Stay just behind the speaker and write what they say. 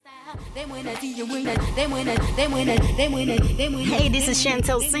Hey, this is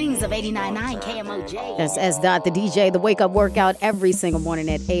Chantel Sings of 89.9 KMOJ. That's S. Dot, the DJ, the wake up workout every single morning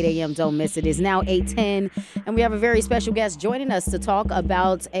at 8 a.m. Don't miss it. It's now 8:10, and we have a very special guest joining us to talk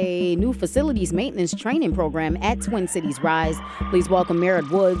about a new facilities maintenance training program at Twin Cities Rise. Please welcome Merritt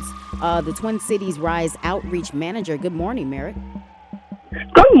Woods, the Twin Cities Rise Outreach Manager. Good morning, Merritt.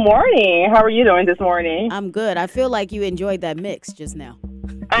 Good morning. How are you doing this morning? I'm good. I feel like you enjoyed that mix just now.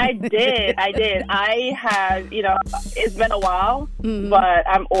 I did. I had, it's been a while, but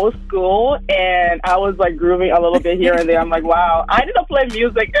I'm old school, and I was like grooving a little bit here and there. I'm like, wow, I need to play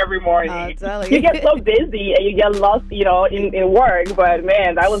music every morning. I'll tell You get so busy and you get lost, in work, but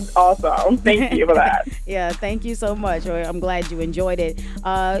man, that was awesome. Thank you for that. Yeah, thank you so much. I'm glad you enjoyed it.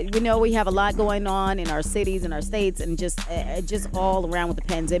 We know we have a lot going on in our cities and our states and just all around with the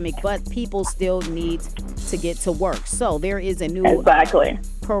pandemic, but people still need to get to work. So there is a new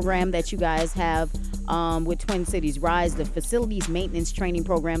program that you guys have with Twin Cities Rise, the Facilities Maintenance Training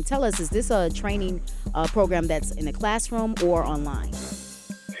Program. Tell us, is this a training program that's in the classroom or online?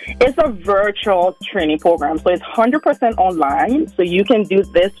 It's a virtual training program, so it's 100% online, so you can do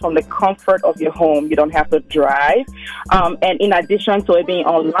this from the comfort of your home. You don't have to drive. And in addition to it being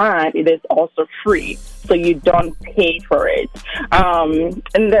online, it is also free, so you don't pay for it.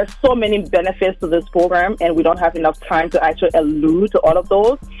 And there's so many benefits to this program, and we don't have enough time to actually allude to all of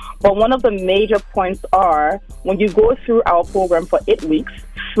those. But one of the major points are, when you go through our program for 8 weeks,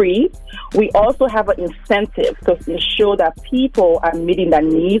 free, we also have an incentive to ensure that people are meeting their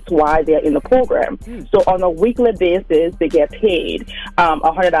needs while they're in the program. So on a weekly basis, they get paid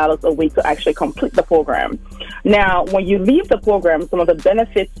 $100 a week to actually complete the program. Now, when you leave the program, some of the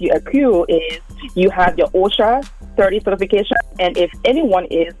benefits you accrue is you have your OSHA 30 certification, and if anyone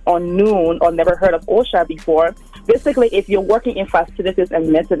is unknown or never heard of OSHA before, basically, if you're working in facilities and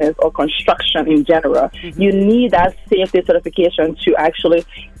maintenance or construction in general, you need that safety certification to actually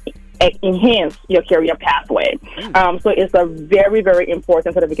enhance your career pathway. So it's a very, very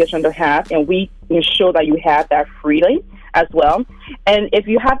important certification to have, and we ensure that you have that freely as well. And if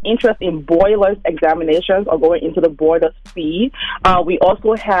you have interest in boilers examinations or going into the boiler speed, we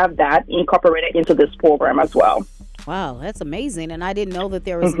also have that incorporated into this program as well. Wow, that's amazing. And I didn't know that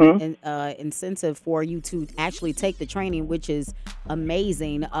there was an incentive for you to actually take the training, which is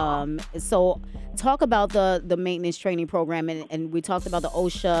amazing. So talk about the maintenance training program. And we talked about the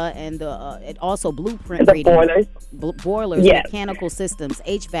OSHA and the also blueprint the reading. Boilers. Yes. Mechanical systems,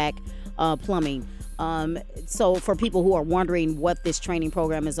 HVAC, plumbing. So for people who are wondering what this training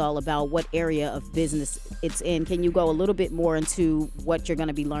program is all about, what area of business it's in, can you go a little bit more into what you're going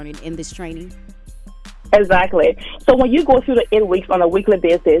to be learning in this training? Exactly. So when you go through the 8 weeks on a weekly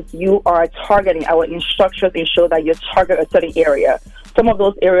basis, you are targeting, our instructors ensure that you target a certain area. Some of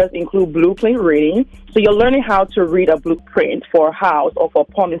those areas include blueprint reading. So you're learning how to read a blueprint for a house or for a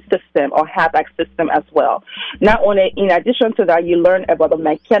plumbing system or HVAC system as well. Not only, in addition to that, you learn about the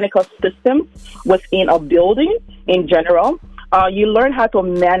mechanical systems within a building in general. You learn how to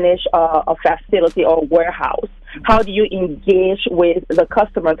manage a facility or warehouse. How do you engage with the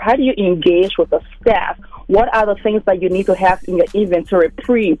customers? How do you engage with the staff? What are the things that you need to have in your inventory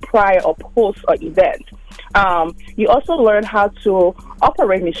prior, or post or event? You also learn how to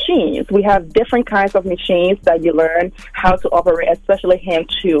operate machines. We have different kinds of machines that you learn how to operate, especially hand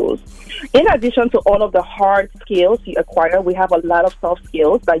tools. In addition to all of the hard skills you acquire, we have a lot of soft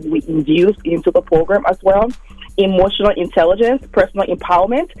skills that we induce into the program as well. Emotional intelligence, personal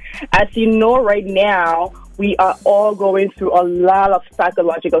empowerment. As you know right now, we are all going through a lot of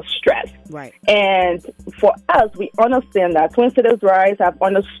psychological stress. Right. And for us, we understand that Twin Cities Rise have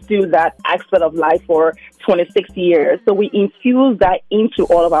understood that aspect of life for 26 years. So we infuse that into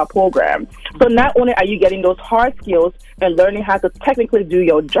all of our programs. So not only are you getting those hard skills and learning how to technically do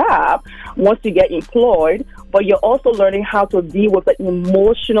your job once you get employed, but you're also learning how to deal with the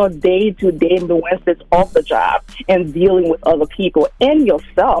emotional day-to-day nuances of the job and dealing with other people and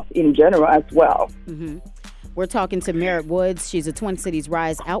yourself in general as well. We're talking to Merritt Woods. She's a Twin Cities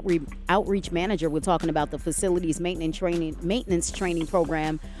Rise outreach manager. We're talking about the facilities maintenance training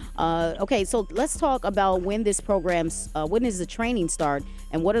program. Okay, so let's talk about when this program's when does the training start,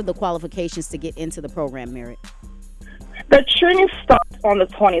 and what are the qualifications to get into the program, Merritt? The training starts on the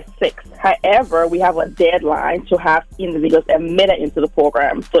 26th. However, we have a deadline to have individuals admitted into the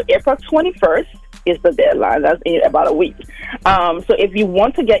program. So April 21st is the deadline. That's in about a week. So if you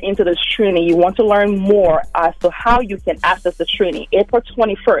want to get into this training, you want to learn more as to how you can access the training, April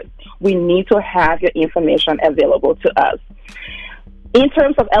 21st, we need to have your information available to us. In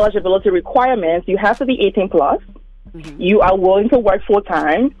terms of eligibility requirements, you have to be 18 plus. You are willing to work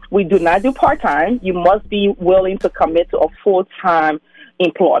full-time. We do not do part-time. You must be willing to commit to a full-time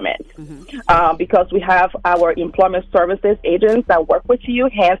employment because we have our employment services agents that work with you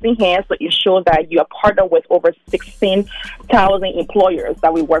hands in hand to ensure that you are partnered with over 16,000 employers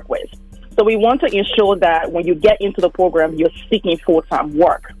that we work with. So we want to ensure that when you get into the program, you're seeking full-time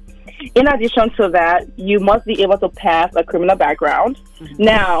work. In addition to that, you must be able to pass a criminal background.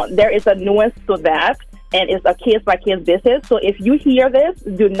 Now, there is a nuance to that, and it's a case-by-case basis. So if you hear this,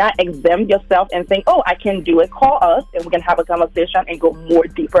 do not exempt yourself and think, oh, I can do it. Call us, and we can have a conversation and go more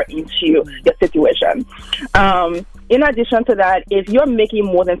deeper into your situation. In addition to that, if you're making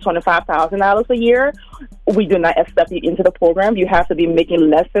more than $25,000 a year, we do not accept you into the program. You have to be making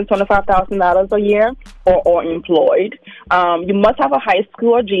less than $25,000 a year or employed. You must have a high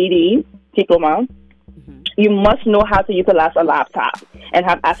school or GED diploma. You must know how to utilize a laptop and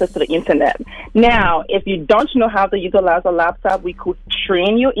have access to the internet. Now, if you don't know how to utilize a laptop, we could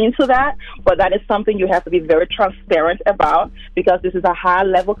train you into that, but that is something you have to be very transparent about because this is a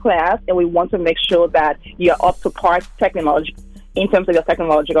high-level class, and we want to make sure that you're up to par technology in terms of your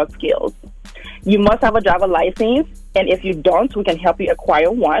technological skills. You must have a driver's license, and if you don't, we can help you acquire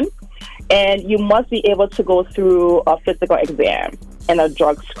one. And you must be able to go through a physical exam and a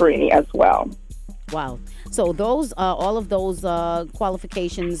drug screening as well. Wow. So those, all of those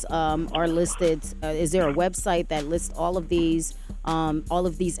qualifications are listed. Is there a website that lists all of these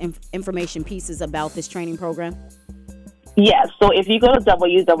information pieces about this training program? Yes. So if you go to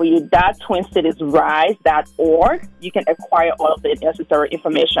www.twincitiesrise.org, you can acquire all of the necessary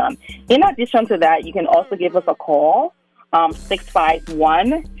information. In addition to that, you can also give us a call,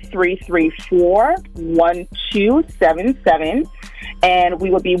 651-334-1277. And we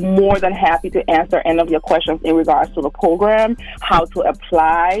would be more than happy to answer any of your questions in regards to the program, how to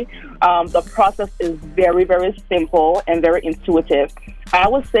apply. The process is very, very simple and very intuitive. I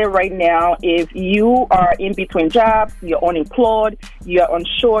would say right now, if you are in between jobs, you're unemployed, you're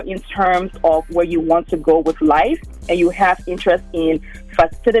unsure in terms of where you want to go with life, and you have interest in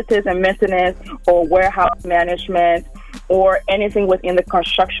facilities and maintenance or warehouse management, or anything within the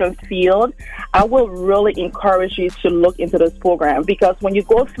construction field, I will really encourage you to look into this program because when you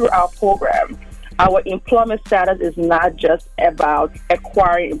go through our program, our employment status is not just about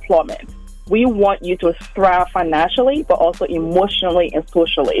acquiring employment. We want you to thrive financially, but also emotionally and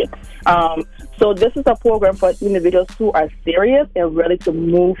socially. So this is a program for individuals who are serious and ready to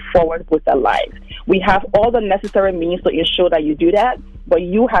move forward with their life. We have all the necessary means to ensure that you do that, but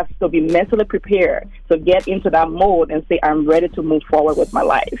you have to be mentally prepared to get into that mode and say, I'm ready to move forward with my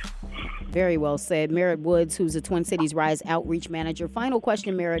life. Very well said. Merritt Woods, who's the Twin Cities Rise Outreach Manager. Final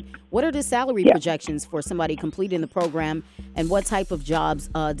question, Merritt. What are the salary projections for somebody completing the program, and what type of jobs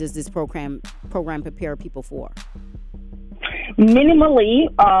does this program prepare people for? Minimally,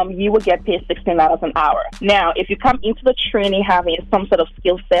 you will get paid $16 an hour. Now, if you come into the training having some sort of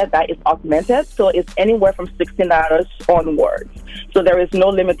skill set that is augmented, so it's anywhere from $16 onwards. So there is no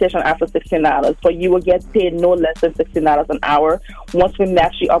limitation after $16, but you will get paid no less than $16 an hour once we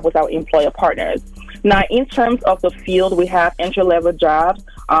match you up with our employer partners. Now, in terms of the field, we have entry-level jobs,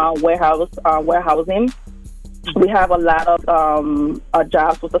 warehousing. We have a lot of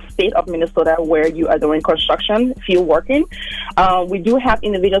jobs with the state of Minnesota where you are doing construction, field working. We do have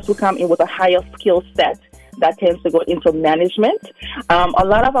individuals who come in with a higher skill set that tends to go into management. A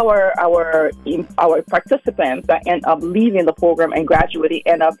lot of our participants that end up leaving the program and graduating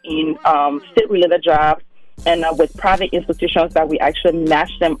end up in state-related jobs and with private institutions that we actually match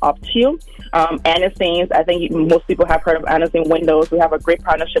them up to. Andersons, I think most people have heard of Anderson Windows. We have a great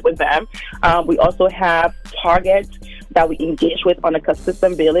partnership with them. We also have Target that we engage with on a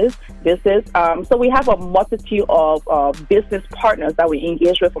consistent basis. So we have a multitude of business partners that we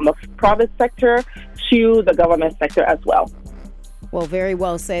engage with from the private sector to the government sector as well. Well, very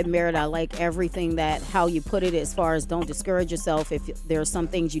well said, Merritt. I like everything how you put it as far as don't discourage yourself if there are some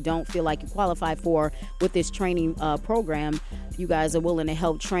things you don't feel like you qualify for with this training program. You guys are willing to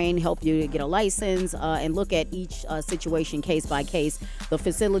help you to get a license, and look at each situation case by case. The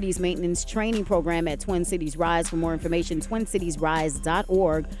Facilities Maintenance Training Program at Twin Cities Rise. For more information,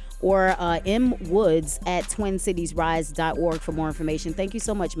 twincitiesrise.org or mwoods at twincitiesrise.org for more information. Thank you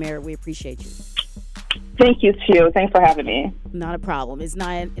so much, Merritt. We appreciate you. Thank you, too. Thanks for having me. Not a problem. It's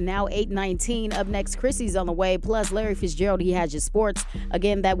now 8:19. Up next, Chrissy's on the way, plus Larry Fitzgerald. He has your sports.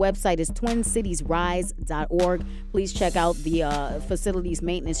 Again, that website is twincitiesrise.org. Please check out the Facilities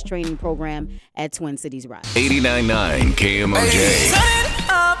Maintenance Training Program at Twin Cities Rise. 89.9 KMOJ.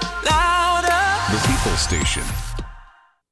 The People Station.